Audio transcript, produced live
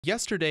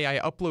Yesterday, I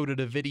uploaded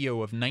a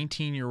video of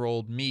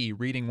 19-year-old me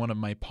reading one of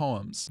my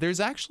poems.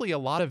 There's actually a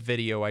lot of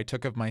video I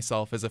took of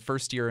myself as a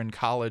first year in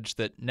college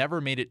that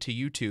never made it to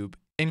YouTube,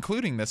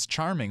 including this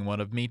charming one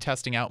of me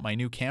testing out my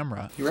new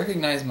camera. You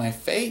recognize my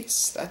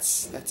face?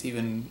 That's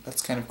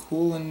kind of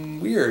cool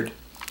and weird.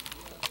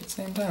 At the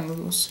same time,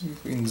 let's see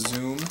if we can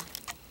zoom.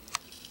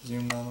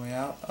 Zoom all the way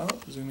out. Oh,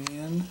 zooming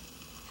in.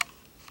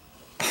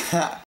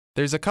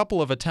 There's a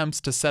couple of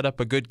attempts to set up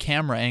a good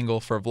camera angle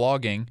for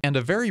vlogging, and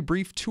a very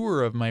brief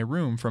tour of my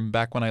room from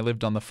back when I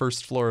lived on the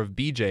first floor of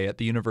BJ at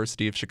the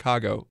University of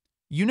Chicago.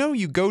 You know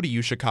you go to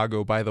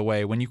UChicago, by the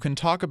way, when you can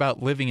talk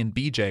about living in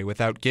BJ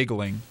without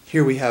giggling.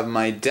 Here we have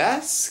my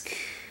desk,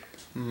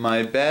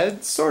 my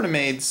bed, sorta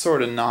made,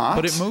 sorta not.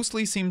 But it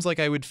mostly seems like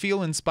I would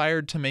feel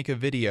inspired to make a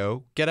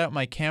video, get out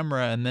my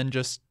camera, and then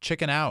just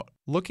chicken out.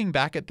 Looking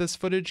back at this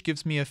footage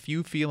gives me a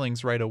few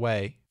feelings right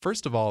away.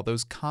 First of all,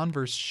 those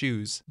Converse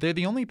shoes. They're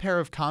the only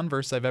pair of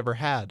Converse I've ever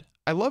had.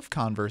 I love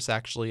Converse,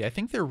 actually. I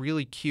think they're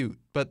really cute,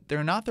 but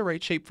they're not the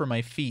right shape for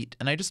my feet,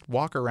 and I just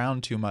walk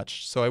around too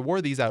much, so I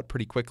wore these out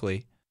pretty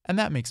quickly. And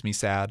that makes me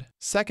sad.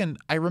 Second,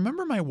 I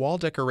remember my wall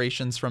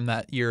decorations from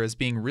that year as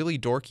being really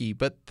dorky,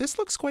 but this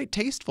looks quite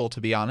tasteful,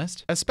 to be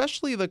honest.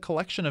 Especially the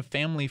collection of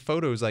family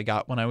photos I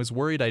got when I was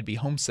worried I'd be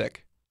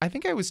homesick. I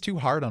think I was too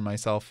hard on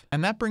myself.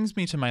 And that brings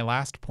me to my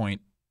last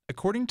point.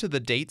 According to the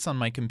dates on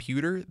my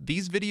computer,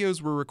 these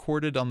videos were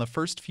recorded on the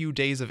first few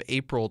days of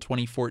April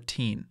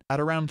 2014. At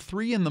around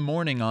 3 in the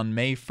morning on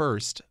May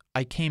 1st,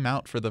 I came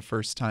out for the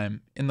first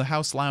time, in the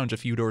house lounge a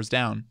few doors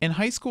down. In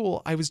high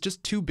school, I was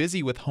just too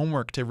busy with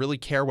homework to really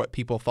care what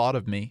people thought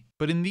of me.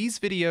 But in these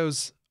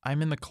videos,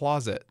 I'm in the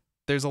closet.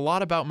 There's a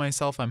lot about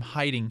myself I'm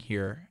hiding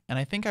here, and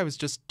I think I was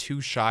just too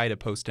shy to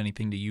post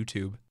anything to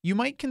YouTube. You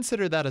might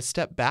consider that a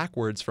step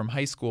backwards from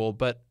high school,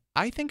 but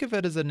I think of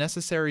it as a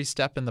necessary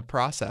step in the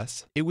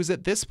process. It was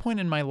at this point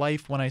in my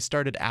life when I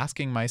started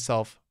asking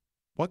myself,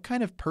 what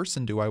kind of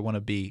person do I want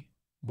to be?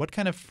 What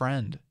kind of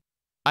friend?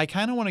 I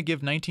kind of want to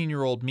give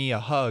 19-year-old me a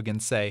hug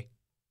and say,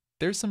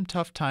 there's some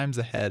tough times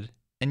ahead,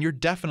 and you're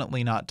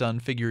definitely not done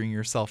figuring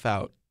yourself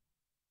out.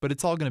 But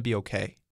it's all going to be okay.